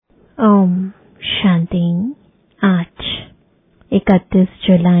ओम शांति। आज 31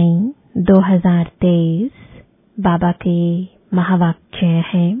 जुलाई 2023 बाबा के महावाक्य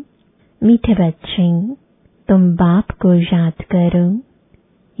है। मीठे बच्चे, तुम बाप को याद करो।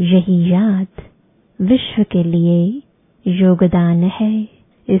 यही याद विश्व के लिए योगदान है।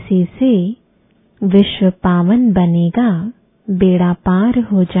 इसी से विश्व पावन बनेगा, बेड़ा पार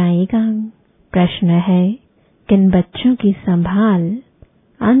हो जाएगा। प्रश्न है, किन बच्चों की संभाल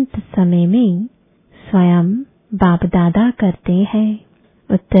अंत समय में स्वयं बाप दादा करते हैं?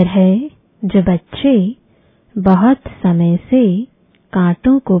 उत्तर है, जो बच्चे बहुत समय से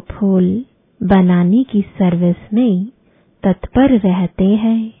कांटों को फूल बनाने की सर्विस में तत्पर रहते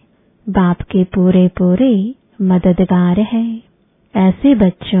हैं, बाप के पूरे पूरे मददगार हैं। ऐसे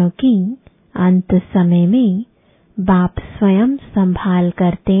बच्चों की अंत समय में बाप स्वयं संभाल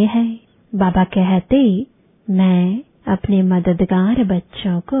करते हैं। बाबा कहते, मैं अपने मददगार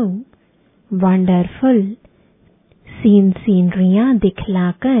बच्चों को वंडरफुल सीनरियां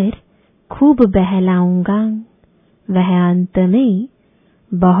दिखलाकर खूब बहलाऊंगा। वह अंत में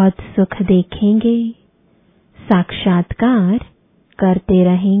बहुत सुख देखेंगे, साक्षात्कार करते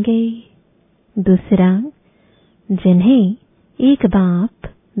रहेंगे। दूसरा, जिन्हें एक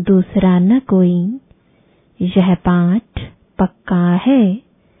बाप दूसरा न कोई, यह पाठ पक्का है।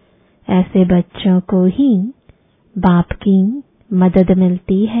 ऐसे बच्चों को ही बाप की मदद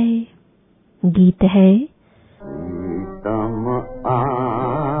मिलती है। गीत है, प्रीतम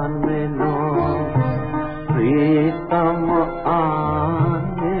आने लो, प्रीतम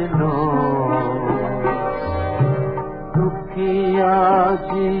आने लो, दुखिया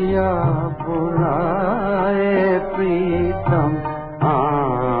जिया बुलाए, प्रीतम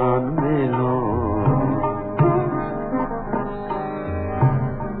आने लो,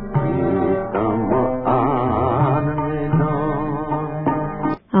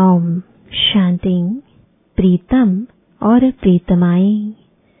 ओम शांति। प्रीतम और प्रीतमाएं।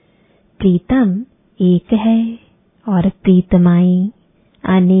 प्रीतम एक है और प्रीतमाएं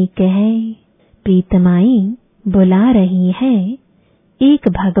अनेक है। प्रीतमाएं बुला रही हैं एक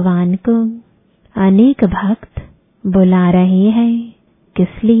भगवान को, अनेक भक्त बुला रहे हैं।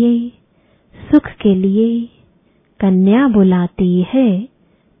 किस लिए? सुख के लिए। कन्या बुलाती है,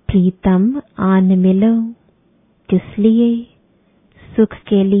 प्रीतम आन मिलो। किस लिए? सुख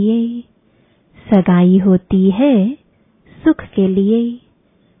के लिए। सगाई होती है सुख के लिए।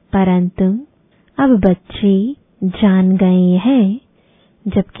 परंतु अब बच्चे जान गए हैं,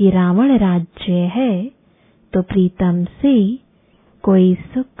 जबकि रावण राज्य है तो प्रीतम से कोई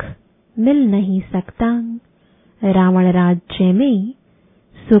सुख मिल नहीं सकता। रावण राज्य में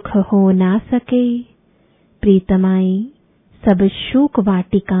सुख हो ना सके। प्रीतमाएं सब शोक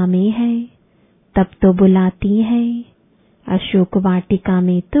वाटिका में है, तब तो बुलाती है। अशोक वाटिका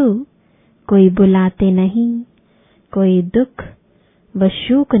में तो कोई बुलाते नहीं, कोई दुख व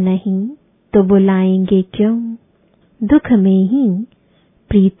शोक नहीं तो बुलाएंगे क्यों? दुख में ही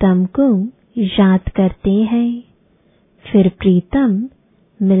प्रीतम को याद करते हैं। फिर प्रीतम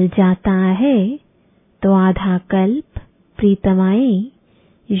मिल जाता है तो आधा कल्प प्रीतमाएं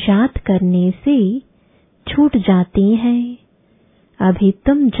याद करने से छूट जाती हैं। अभी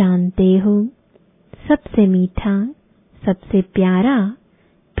तुम जानते हो, सबसे मीठा सबसे प्यारा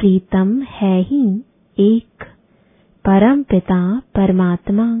प्रीतम है ही एक, परम पिता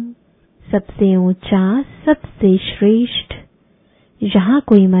परमात्मा, सबसे ऊंचा सबसे श्रेष्ठ। यहाँ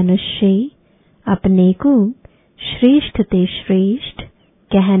कोई मनुष्य अपने को श्रेष्ठ ते श्रेष्ठ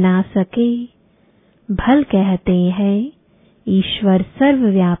कह ना सके। भल कहते हैं ईश्वर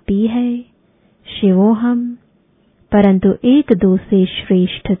सर्वव्यापी है, शिवोहम, परंतु एक दो से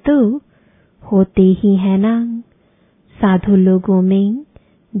श्रेष्ठ तो होते ही है ना। साधु लोगों में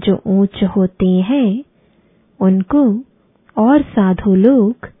जो ऊंच होते हैं उनको और साधु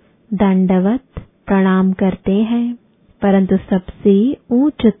लोग दंडवत प्रणाम करते हैं, परंतु सबसे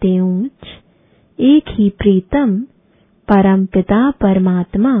ऊंच ते ऊंच एक ही प्रीतम परम पिता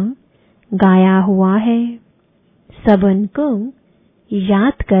परमात्मा गाया हुआ है। सब उनको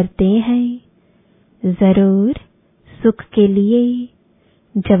याद करते हैं, जरूर सुख के लिए।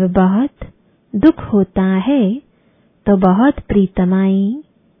 जब बहुत दुख होता है तो बहुत प्रीतमाएं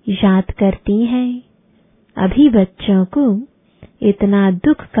याद करती हैं। अभी बच्चों को इतना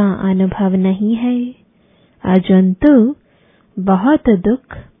दुख का अनुभव नहीं है, अजून तो बहुत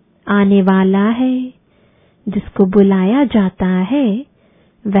दुख आने वाला है। जिसको बुलाया जाता है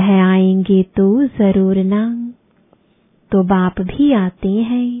वह आएंगे तो जरूर ना। तो बाप भी आते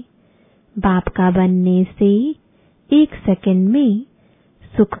हैं। बाप का बनने से 1 सेकंड में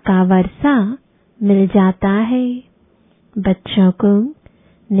सुख का वर्षा मिल जाता है। बच्चों को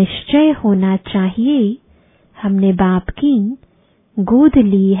निश्चय होना चाहिए, हमने बाप की गोद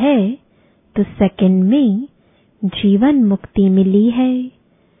ली है तो सेकंड में जीवन मुक्ति मिली है।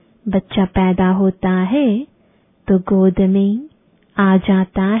 बच्चा पैदा होता है तो गोद में आ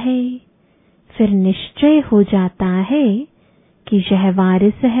जाता है, फिर निश्चय हो जाता है कि यह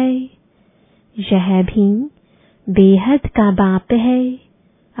वारिस है, यह भी बेहद का बाप है।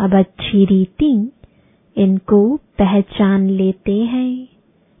 अब अच्छी रीति इनको पहचान लेते हैं।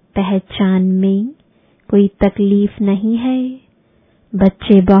 पहचान में कोई तकलीफ नहीं है।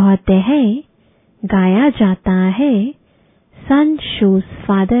 बच्चे बहुत हैं, गाया जाता है सन शोज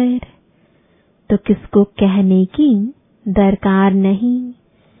फादर, तो किसको कहने की दरकार नहीं।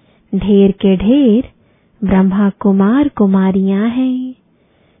 ढेर के ढेर ब्रह्मा कुमार कुमारियां हैं।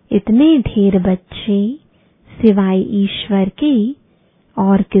 इतने ढेर बच्चे सिवाय ईश्वर के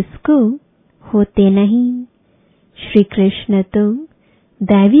और किसको होते नहीं। श्री कृष्ण तो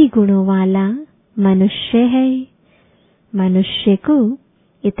दैवी गुणों वाला मनुष्य है। मनुष्य को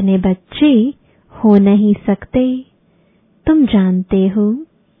इतने बच्चे हो नहीं सकते। तुम जानते हो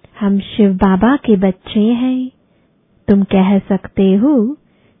हम शिव बाबा के बच्चे हैं। तुम कह सकते हो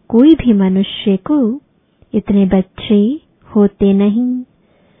कोई भी मनुष्य को इतने बच्चे होते नहीं।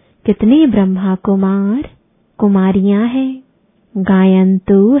 कितने ब्रह्मा कुमार कुमारियां हैं। गायन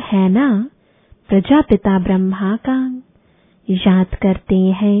तो है ना प्रजापिता ब्रह्मा का। याद करते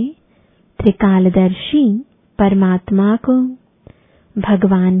हैं त्रिकालदर्शी परमात्मा को।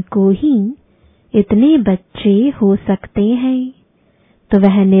 भगवान को ही इतने बच्चे हो सकते हैं, तो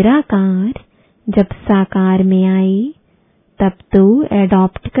वह निराकार जब साकार में आए तब तो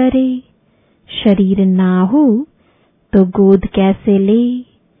एडॉप्ट करे। शरीर ना हो तो गोद कैसे ले।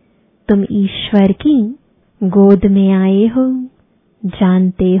 तुम ईश्वर की गोद में आए हो।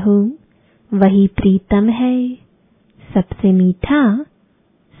 जानते हो वही प्रीतम है, सबसे मीठा,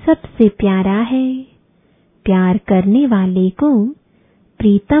 सबसे प्यारा है। प्यार करने वाले को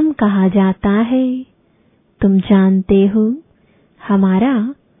प्रीतम कहा जाता है। तुम जानते हो हमारा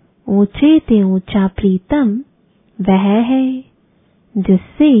ऊंचे से ऊंचा प्रीतम वह है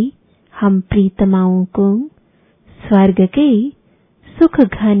जिससे हम प्रीतमाओं को स्वर्ग के सुख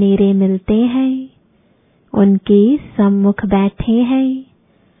घनेरे मिलते हैं। उनके सम्मुख बैठे हैं।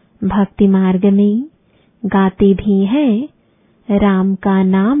 भक्ति मार्ग में गाते भी हैं, राम का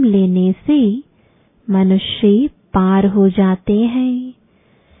नाम लेने से मनुष्य पार हो जाते हैं।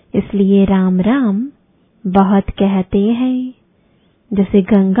 इसलिए राम राम बहुत कहते हैं। जैसे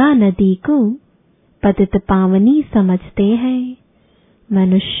गंगा नदी को पतित पावनी समझते हैं,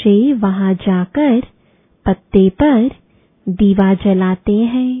 मनुष्य वहां जाकर पत्ते पर दीवा जलाते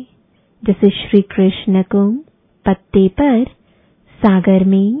हैं। जैसे श्री कृष्ण को पत्ते पर सागर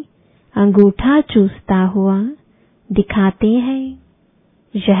में अंगूठा चूसता हुआ दिखाते हैं,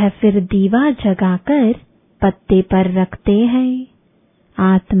 यह फिर दीवा जगाकर पत्ते पर रखते हैं।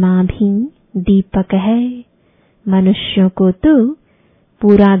 आत्मा भी दीपक है। मनुष्यों को तो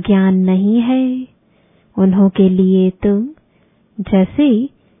पूरा ज्ञान नहीं है। उन्हों के लिए तो जैसे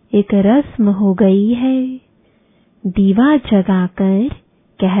एक रस्म हो गई है। दीवा जगाकर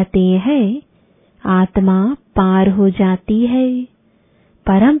कहते हैं आत्मा पार हो जाती है।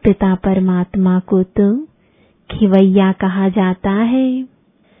 परम पिता परमात्मा को तो खिवैया कहा जाता है।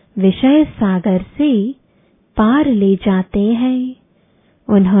 विषय सागर से पार ले जाते हैं।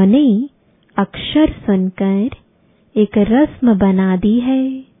 उन्होंने अक्षर सुनकर एक रस्म बना दी है।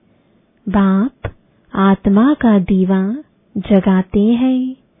 बाप आत्मा का दीवा जगाते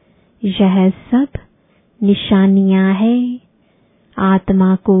हैं। यह सब निशानियां हैं।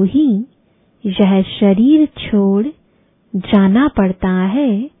 आत्मा को ही यह शरीर छोड़ जाना पड़ता है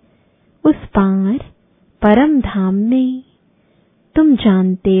उस पार परम धाम में। तुम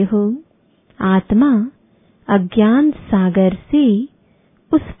जानते हो आत्मा अज्ञान सागर से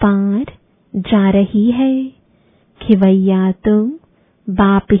उस पार जा रही है। खिवैया तो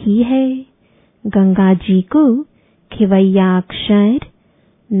बाप ही है। गंगा जी को खिवैया अक्षर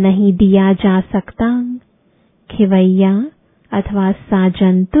नहीं दिया जा सकता। खिवैया अथवा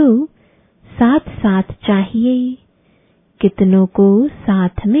साजन तो साथ साथ चाहिए। कितनों को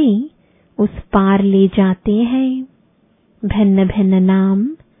साथ में उस पार ले जाते हैं। भिन्न भिन्न नाम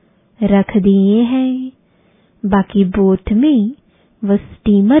रख दिए हैं। बाकी बोट में व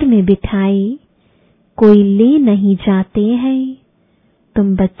स्टीमर में बिठाए कोई ले नहीं जाते हैं।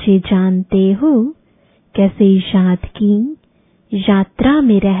 तुम बच्चे जानते हो कैसे याद की यात्रा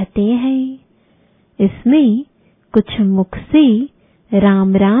में रहते हैं। इसमें कुछ मुख से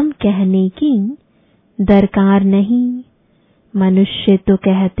राम राम कहने की दरकार नहीं। मनुष्य तो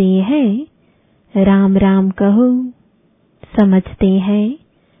कहते हैं राम राम कहो। समझते हैं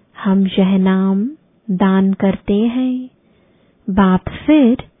हम यह नाम दान करते हैं। बाप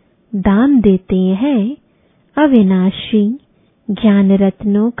फिर दान देते हैं अविनाशी ज्ञान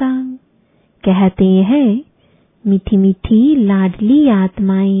रत्नों का। कहते हैं मीठी मीठी लाडली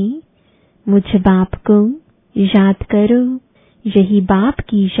आत्माएं, मुझ बाप को याद करो। यही बाप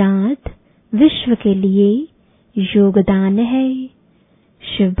की याद विश्व के लिए योगदान है।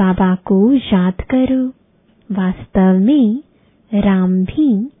 शिव बाबा को याद करो। वास्तव में राम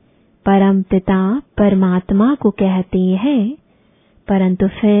भी परमपिता परमात्मा को कहते हैं, परंतु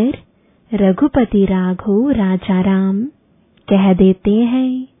फिर रघुपति राघव राजा राम कह देते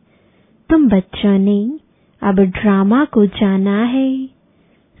हैं। तुम बच्चों ने अब ड्रामा को जाना है।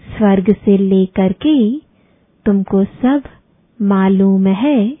 स्वर्ग से लेकर के तुमको सब मालूम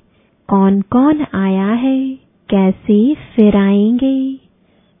है कौन कौन आया है, कैसे फिर आएंगे।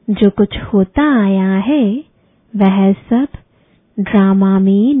 जो कुछ होता आया है वह सब ड्रामा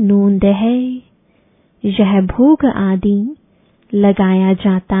में नोंद है। यह भोग आदि लगाया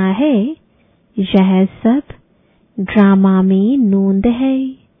जाता है, यह सब ड्रामा में नोंद है।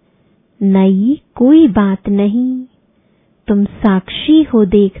 नई कोई बात नहीं। तुम साक्षी हो,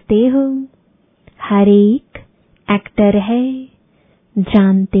 देखते हो। हर एक एक्टर है।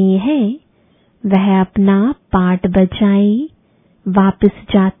 जानते हैं वह अपना पार्ट बजाए वापस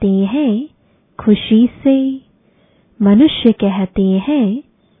जाते हैं खुशी से। मनुष्य कहते हैं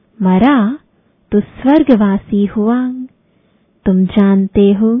मरा तो स्वर्गवासी हुआ। तुम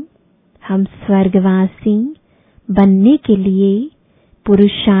जानते हो हम स्वर्गवासी बनने के लिए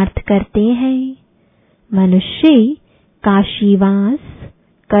पुरुषार्थ करते हैं। मनुष्य काशीवास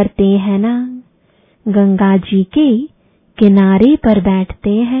करते हैं ना, गंगा जी के किनारे पर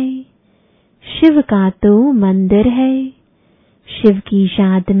बैठते हैं। शिव का तो मंदिर है, शिव की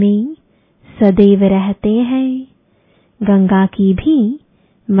याद में सदैव रहते हैं। गंगा की भी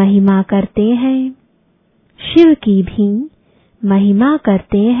महिमा करते हैं, शिव की भी महिमा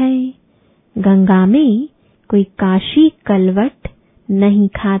करते हैं। गंगा में कोई काशी कलवट नहीं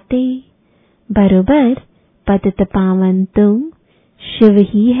खाते। बरोबर पतित पावन तो शिव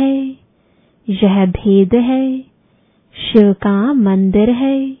ही है। यह भेद है, शिव का मंदिर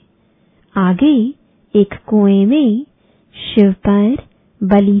है। आगे एक कुएं में शिव पर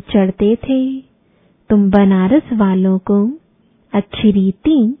बलि चढ़ते थे। तुम बनारस वालों को अच्छी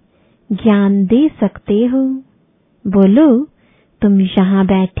रीति ज्ञान दे सकते हो। बोलो तुम यहाँ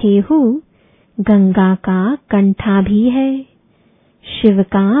बैठे हो, गंगा का कंठा भी है, शिव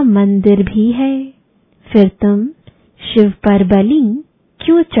का मंदिर भी है। फिर तुम शिव पर बलि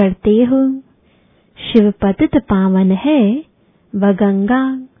क्यों चढ़ते हो? शिव पतित पावन है व गंगा।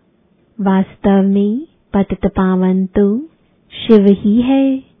 वास्तव में पतित पावन तो शिव ही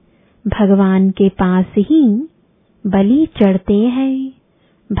है। भगवान के पास ही बलि चढ़ते हैं।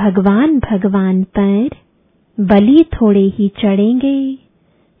 भगवान भगवान पर बलि थोड़े ही चढ़ेंगे,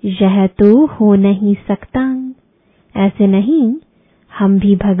 यह तो हो नहीं सकता। ऐसे नहीं, हम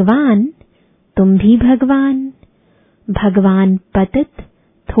भी भगवान तुम भी भगवान। भगवान पतित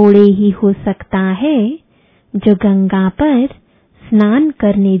थोड़े ही हो सकता है जो गंगा पर स्नान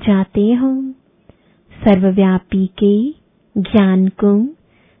करने जाते हो। सर्वव्यापी के ज्ञान को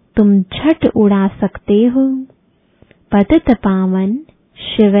तुम झट उड़ा सकते हो। पतित पावन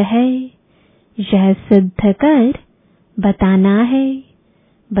शिव है, यह सिद्ध कर बताना है।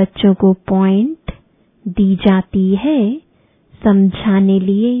 बच्चों को पॉइंट दी जाती है समझाने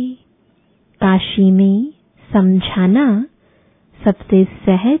लिए। काशी में समझाना सबसे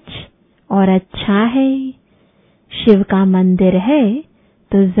सहज और अच्छा है। शिव का मंदिर है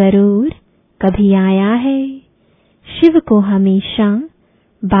तो जरूर कभी आया है। शिव को हमेशा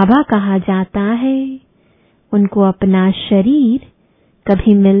बाबा कहा जाता है। उनको अपना शरीर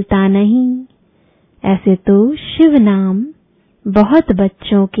कभी मिलता नहीं। ऐसे तो शिव नाम बहुत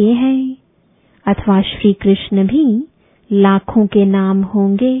बच्चों के हैं, अथवा श्री कृष्ण भी लाखों के नाम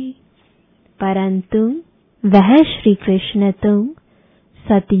होंगे, परंतु वह श्री कृष्ण तो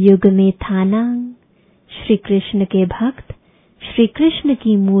सतयुग में था ना। श्री कृष्ण के भक्त श्री कृष्ण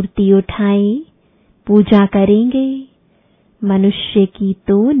की मूर्ति उठाए पूजा करेंगे, मनुष्य की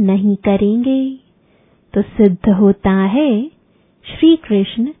तो नहीं करेंगे। तो सिद्ध होता है श्री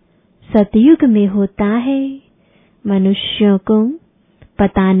कृष्ण सतयुग में होता है। मनुष्यों को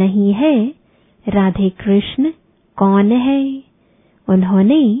पता नहीं है राधे कृष्ण कौन है,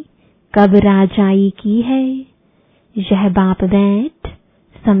 उन्होंने कब राजाई की है। यह बाप बैठ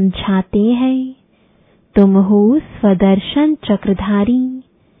समझाते हैं। तुम हो स्वदर्शन चक्रधारी।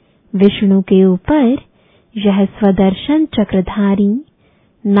 विष्णु के ऊपर यह स्वदर्शन चक्रधारी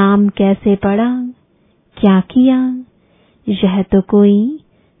नाम कैसे पड़ा, क्या किया? यह तो कोई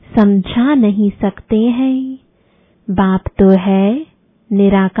समझा नहीं सकते हैं। बाप तो है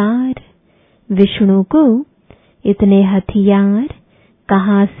निराकार। विष्णु को इतने हथियार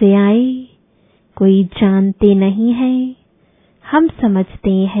कहाँ से आए, कोई जानते नहीं है। हम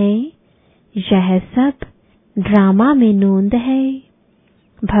समझते हैं यह सब ड्रामा में नोंद है।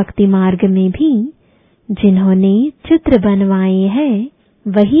 भक्ति मार्ग में भी जिन्होंने चित्र बनवाए हैं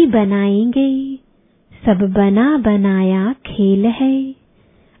वही बनाएंगे। सब बना बनाया खेल है।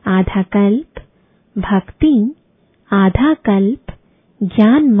 आधा कल्प भक्ति, आधा कल्प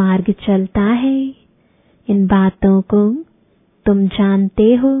ज्ञान मार्ग चलता है। इन बातों को तुम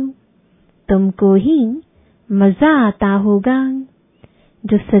जानते हो, तुमको ही मजा आता होगा।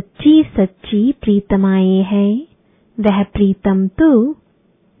 जो सच्ची सच्ची प्रीतमाएं हैं वह प्रीतम तो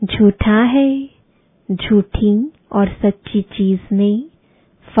झूठा है। झूठी और सच्ची चीज में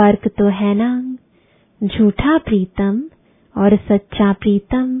फर्क तो है ना। झूठा प्रीतम और सच्चा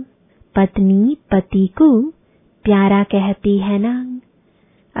प्रीतम, पत्नी पति को प्यारा कहती है ना।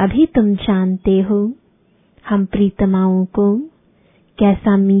 अभी तुम जानते हो हम प्रीतमाओं को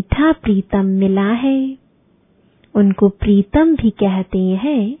कैसा मीठा प्रीतम मिला है। उनको प्रीतम भी कहते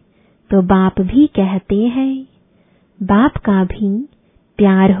हैं तो बाप भी कहते हैं। बाप का भी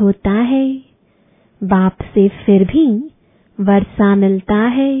प्यार होता है। बाप से फिर भी वर्षा मिलता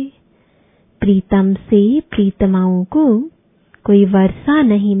है। प्रीतम से प्रीतमाओं को कोई वर्षा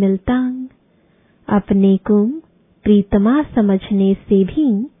नहीं मिलता। अपने को प्रीतमा समझने से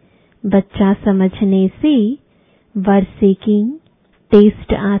भी, बच्चा समझने से वर्षे की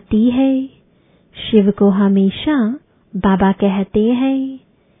टेस्ट आती है। शिव को हमेशा बाबा कहते हैं।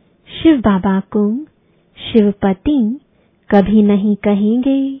 शिव बाबा को शिवपति कभी नहीं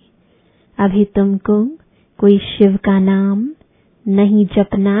कहेंगे। अभी तुमको कोई शिव का नाम नहीं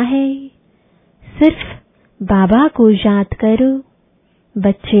जपना है। सिर्फ बाबा को याद करो।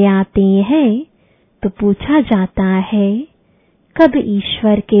 बच्चे आते हैं तो पूछा जाता है कब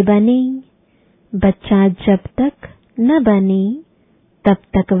ईश्वर के बने। बच्चा जब तक न बने तब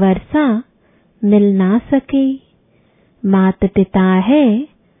तक वर्षा मिल ना सके। माता पिता है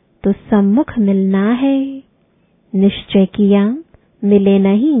तो सम्मुख मिलना है। निश्चय किया मिले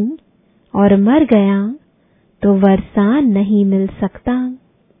नहीं और मर गया तो वर्षा नहीं मिल सकता।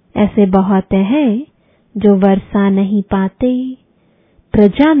 ऐसे बहुत है जो वर्षा नहीं पाते,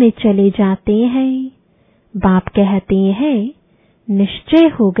 प्रजा में चले जाते हैं। बाप कहते हैं निश्चय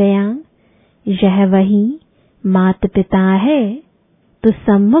हो गया यह वही माता पिता है तो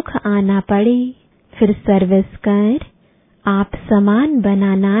सम्मुख आना पड़े। फिर सर्विस कर आप समान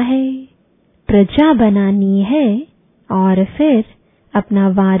बनाना है, प्रजा बनानी है और फिर अपना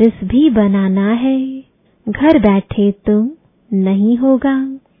वारिस भी बनाना है। घर बैठे तो नहीं होगा,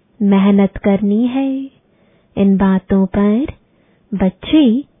 मेहनत करनी है। इन बातों पर बच्चे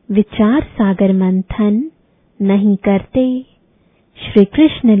विचार सागर मंथन नहीं करते। श्री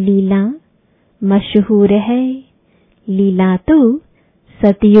कृष्ण लीला मशहूर है। लीला तो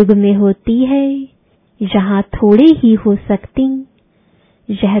सतयुग में होती है, यहाँ थोड़े ही हो सकती।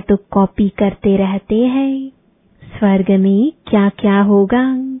 यह तो कॉपी करते रहते हैं। स्वर्ग में क्या क्या होगा,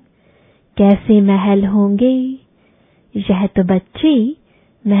 कैसे महल होंगे, यह तो बच्चे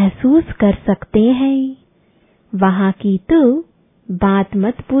महसूस कर सकते हैं। वहां की तो बात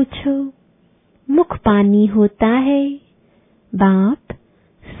मत पूछो। मुख पानी होता है। बाप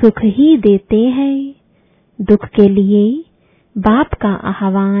सुख ही देते हैं। दुख के लिए बाप का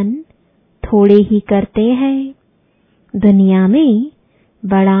आह्वान थोड़े ही करते हैं। दुनिया में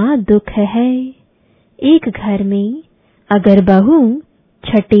बड़ा दुख है। एक घर में अगर बहू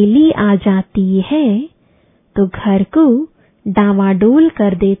छटेली आ जाती है तो घर को डामाडोल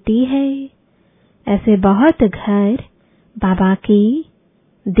कर देती है। ऐसे बहुत घर बाबा के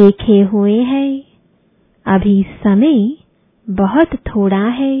देखे हुए हैं। अभी समय बहुत थोड़ा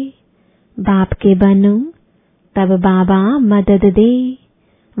है। बाप के बनो तब बाबा मदद दे।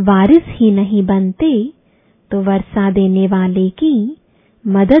 वारिस ही नहीं बनते तो वर्षा देने वाले की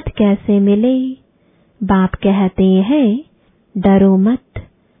मदद कैसे मिले। बाप कहते हैं डरो मत,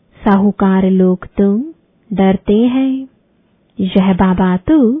 साहूकार लोग तो डरते हैं। यह बाबा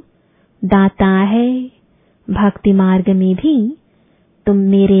तो दाता है। भक्ति मार्ग में भी तुम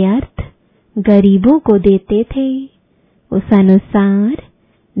मेरे अर्थ गरीबों को देते थे, उस अनुसार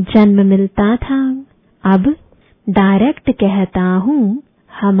जन्म मिलता था। अब डायरेक्ट कहता हूँ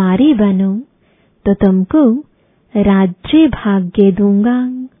हमारे बनो तो तुमको राज्य भाग्य दूंगा।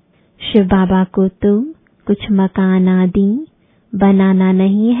 शिव बाबा को तो कुछ मकान आदि बनाना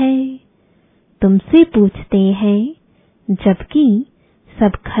नहीं है। तुमसे पूछते हैं जबकि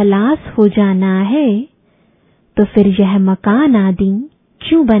सब खलास हो जाना है तो फिर यह मकान आदि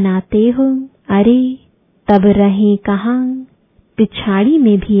क्यों बनाते हो? अरे तब रहे कहाँ, पिछाड़ी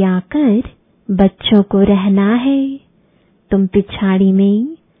में भी आकर बच्चों को रहना है। तुम पिछाड़ी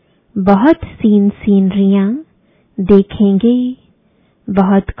में बहुत सीनरियां देखेंगे,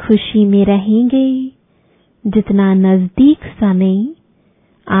 बहुत खुशी में रहेंगे। जितना नजदीक समय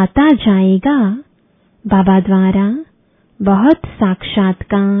आता जाएगा, बाबा द्वारा बहुत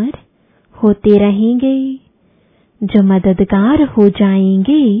साक्षात्कार होते रहेंगे। जो मददगार हो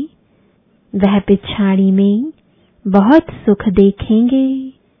जाएंगे वह पिछाड़ी में बहुत सुख देखेंगे,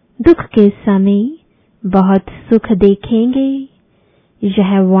 दुख के समय बहुत सुख देखेंगे।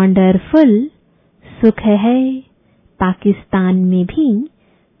 यह वंडरफुल सुख है। पाकिस्तान में भी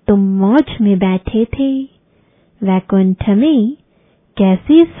तुम मौज में बैठे थे। वैकुंठ में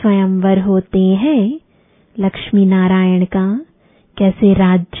कैसे स्वयंवर होते हैं, लक्ष्मी नारायण का कैसे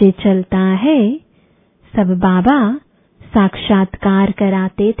राज्य चलता है, सब बाबा साक्षात्कार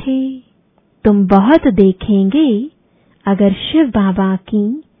कराते थे। तुम बहुत देखेंगे। अगर शिव बाबा की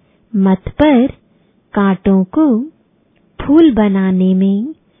मत पर कांटों को फूल बनाने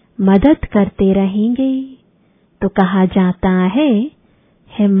में मदद करते रहेंगे तो कहा जाता है,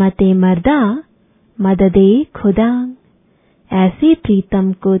 हिम्मते मर्दा मददे खुदा। ऐसे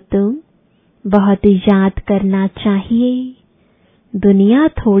प्रीतम को तो बहुत याद करना चाहिए। दुनिया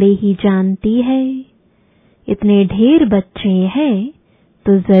थोड़े ही जानती है। इतने ढेर बच्चे हैं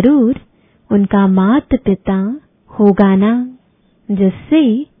तो जरूर उनका माता पिता होगा ना, जिससे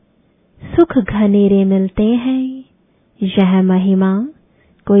सुख घनेरे मिलते हैं। यह महिमा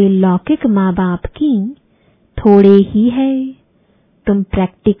कोई लौकिक माँ बाप की थोड़े ही है। तुम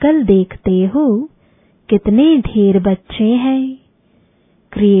प्रैक्टिकल देखते हो, कितने ढेर बच्चे हैं।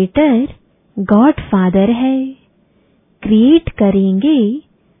 क्रिएटर गॉड फादर है। क्रिएट करेंगे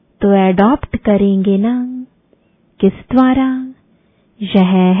तो एडॉप्ट करेंगे ना, किस द्वारा? यह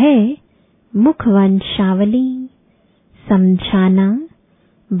है मुखवंशावली। समझाना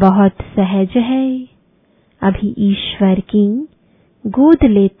बहुत सहज है। अभी ईश्वर की गोद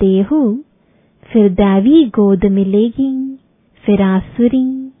लेते हो, फिर दैवी गोद मिलेगी, फिर आसुरी।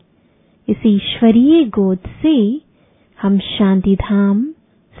 इस ईश्वरीय गोद से हम शांति धाम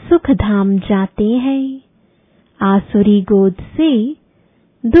सुख धाम जाते हैं। आसुरी गोद से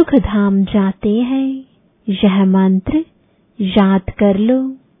दुख धाम जाते हैं। यह मंत्र याद कर लो।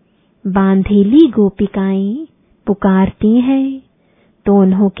 बांधेली गोपिकाएं पुकारती हैं तो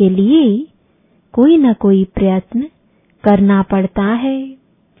उन्हों के लिए कोई न कोई प्रयत्न करना पड़ता है।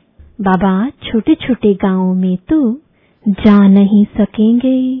 बाबा छोटे छोटे गांवों में तो जा नहीं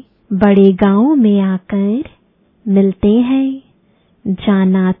सकेंगे, बड़े गांवों में आकर मिलते हैं।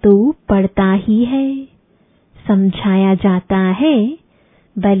 जाना तो पड़ता ही है। समझाया जाता है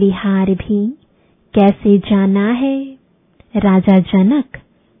बलिहार भी कैसे जाना है। राजा जनक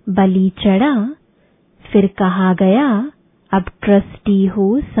बलि चढ़ा, फिर कहा गया अब ट्रस्टी हो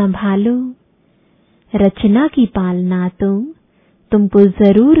संभालो। रचना की पालना तो तुमको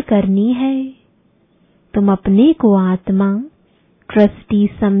जरूर करनी है। तुम अपने को आत्मा ट्रस्टी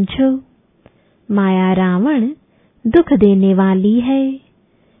समझो। माया रावण दुख देने वाली है,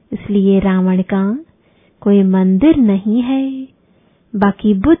 इसलिए रावण का कोई मंदिर नहीं है,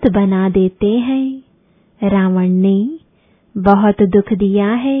 बाकी बुत बना देते हैं। रावण ने बहुत दुख दिया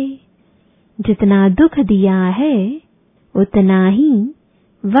है। जितना दुख दिया है उतना ही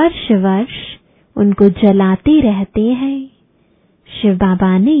वर्ष वर्ष उनको जलाते रहते हैं। शिव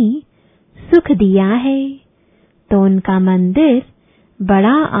बाबा ने सुख दिया है तो उनका मंदिर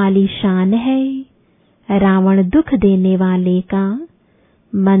बड़ा आलीशान है। रावण दुख देने वाले का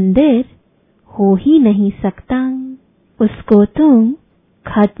मंदिर हो ही नहीं सकता। उसको तुम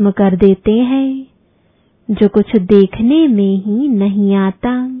खत्म कर देते हैं, जो कुछ देखने में ही नहीं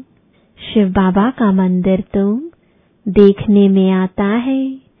आता। शिव बाबा का मंदिर तो देखने में आता है।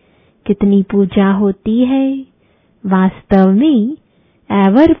 कितनी पूजा होती है। वास्तव में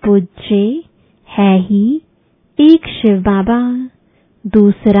एवर पूज्य है ही एक शिव बाबा,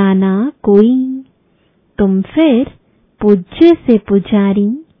 दूसरा ना कोई। तुम फिर पूज्य से पुजारी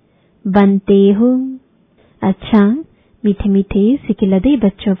बनते हो। अच्छा, मीठे मीठे सिकिलदे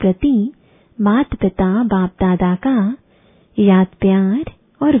बच्चों प्रति माता पिता बाप दादा का याद प्यार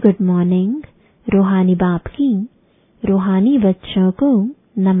और गुड मॉर्निंग। रूहानी बाप की रूहानी बच्चों को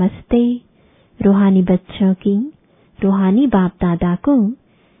नमस्ते। रूहानी बच्चों की रूहानी बाप दादा को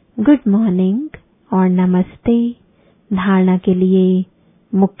गुड मॉर्निंग और नमस्ते। धारणा के लिए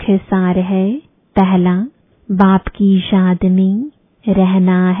मुख्य सार है, पहला, बाप की याद में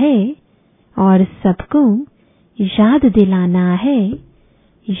रहना है और सबको याद दिलाना है।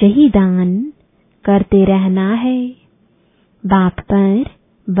 यही दान करते रहना है। बाप पर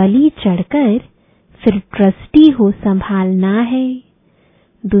बलि चढ़कर फिर ट्रस्टी हो संभालना है।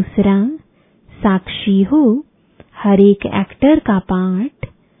 दूसरा, साक्षी हो हर एक एक्टर का पार्ट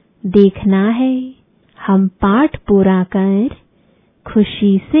देखना है। हम पाठ पूरा कर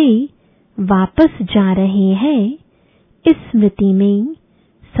खुशी से वापस जा रहे हैं। इस स्मृति में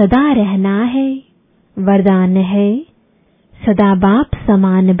सदा रहना है। वरदान है, सदा बाप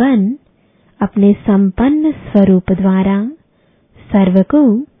समान बन अपने संपन्न स्वरूप द्वारा सर्व को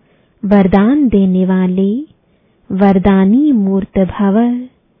वरदान देने वाले वरदानी मूर्त भव।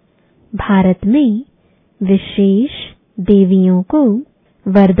 भारत में विशेष देवियों को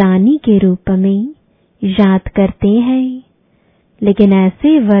वरदानी के रूप में याद करते हैं, लेकिन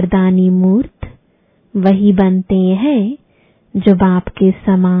ऐसे वरदानी मूर्त वही बनते हैं जो बाप के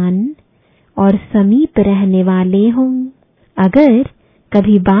समान और समीप रहने वाले हों। अगर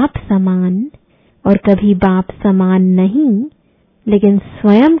कभी बाप समान और कभी बाप समान नहीं, लेकिन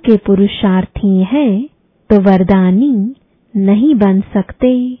स्वयं के पुरुषार्थी हैं, तो वरदानी नहीं बन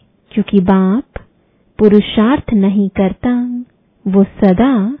सकते, क्योंकि बाप पुरुषार्थ नहीं करता, वो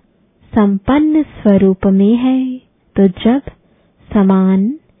सदा संपन्न स्वरूप में है। तो जब समान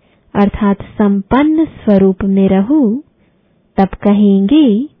अर्थात संपन्न स्वरूप में रहूं, तब कहेंगे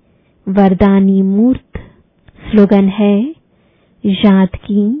वरदानी मूर्त। स्लोगन है, याद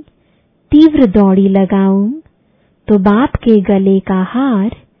की तीव्र दौड़ी लगाऊं तो बाप के गले का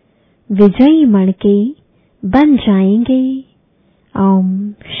हार विजयी मणके बन जाएंगे।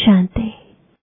 ओम शांति।